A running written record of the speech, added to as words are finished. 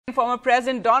Former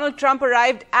President Donald Trump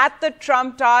arrived at the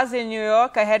Trump Towers in New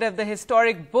York ahead of the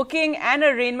historic booking and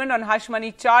arraignment on hush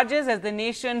money charges as the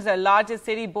nation's largest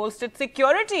city bolstered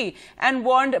security and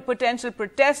warned potential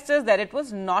protesters that it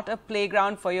was not a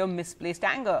playground for your misplaced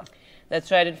anger. That's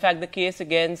right. In fact, the case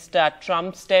against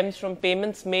Trump stems from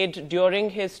payments made during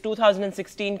his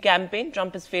 2016 campaign.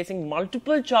 Trump is facing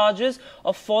multiple charges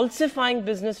of falsifying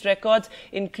business records,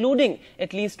 including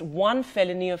at least one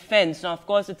felony offense. Now, of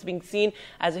course, it's being seen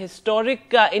as a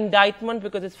historic indictment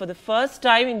because it's for the first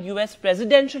time in U.S.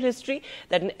 presidential history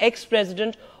that an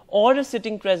ex-president or a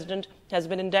sitting president has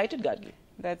been indicted, Gadli.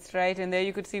 That's right. And there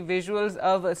you could see visuals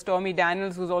of Stormy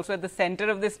Daniels, who's also at the center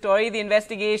of this story. The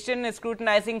investigation is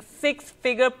scrutinizing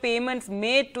six-figure payments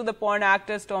made to the porn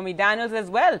actor Stormy Daniels,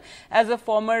 as well as a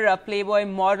former Playboy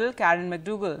model, Karen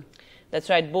McDougal.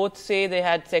 That's right. Both say they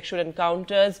had sexual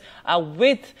encounters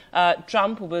with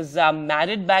Trump, who was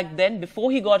married back then,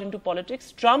 before he got into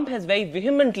politics. Trump has very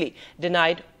vehemently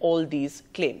denied all these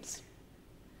claims.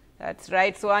 That's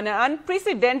right. So an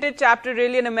unprecedented chapter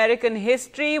really in American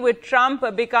history, with Trump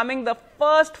becoming the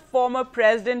first former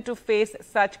president to face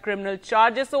such criminal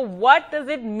charges. So what does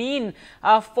it mean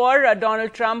for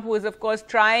Donald Trump, who is, of course,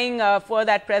 trying for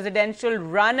that presidential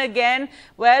run again?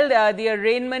 Well, the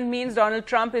arraignment means Donald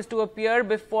Trump is to appear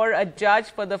before a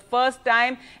judge for the first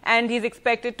time, and he's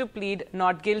expected to plead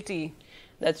not guilty.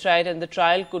 That's right. And the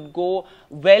trial could go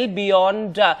well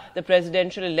beyond the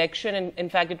presidential election. And in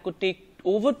fact, it could take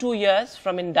over 2 years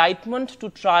from indictment to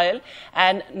trial.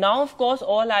 And now, of course,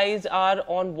 all eyes are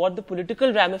on what the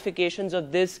political ramifications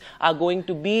of this are going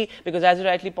to be, because as you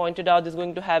rightly pointed out, this is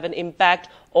going to have an impact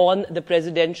on the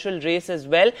presidential race as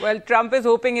well. Well, Trump is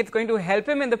hoping it's going to help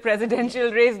him in the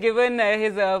presidential race, given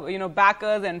his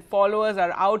backers and followers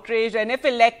are outraged. And if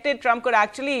elected, Trump could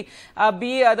actually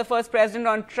be the first president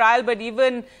on trial. But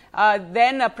even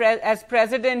then, as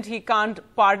president, he can't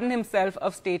pardon himself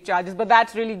of state charges. But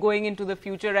that's really going into the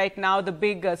future right now. The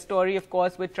big story, of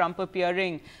course, with Trump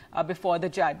appearing before the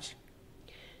judge.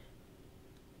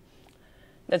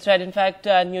 That's right. In fact,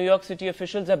 New York City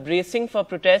officials are bracing for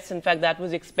protests. In fact, that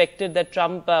was expected, that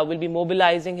Trump will be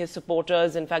mobilizing his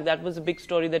supporters. In fact, that was a big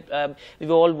story that we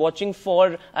were all watching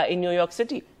for in New York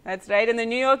City. That's right. And the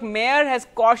New York mayor has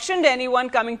cautioned anyone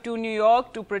coming to New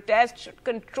York to protest should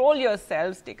control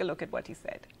yourselves. Take a look at what he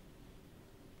said.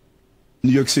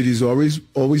 New York City is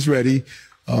always ready.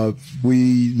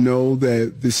 We know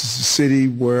that this is a city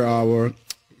where our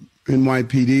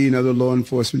NYPD and other law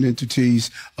enforcement entities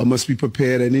must be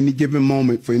prepared at any given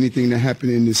moment for anything to happen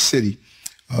in this city.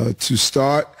 To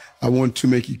start, I want to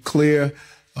make it clear,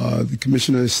 the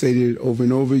commissioner has stated over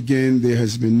and over again, there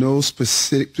has been no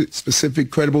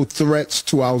specific credible threats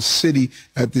to our city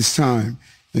at this time.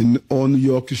 And all New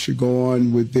Yorkers should go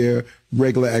on with their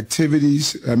regular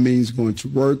activities. That means going to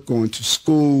work, going to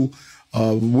school.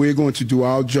 We're going to do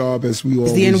our job as we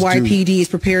always do. The NYPD is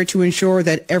prepared to ensure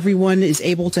that everyone is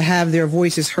able to have their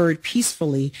voices heard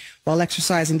peacefully while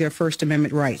exercising their First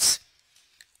Amendment rights.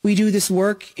 We do this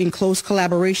work in close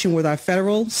collaboration with our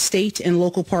federal, state, and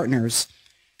local partners,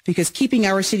 because keeping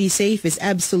our city safe is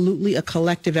absolutely a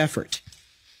collective effort.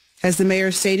 As the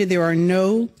mayor stated, there are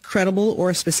no credible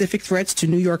or specific threats to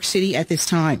New York City at this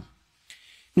time.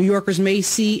 New Yorkers may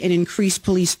see an increased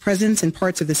police presence in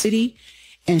parts of the city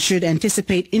and should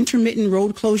anticipate intermittent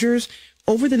road closures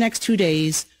over the next 2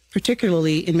 days,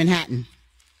 particularly in Manhattan.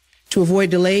 To avoid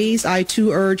delays, I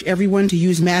too urge everyone to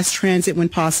use mass transit when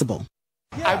possible.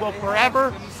 I will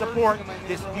forever support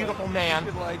this beautiful man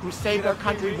who saved our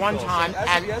country one time,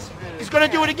 and he's going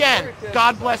to do it again.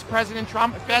 God bless President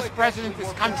Trump, best president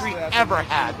this country ever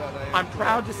had. I'm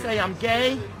proud to say I'm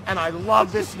gay, and I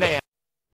love this man.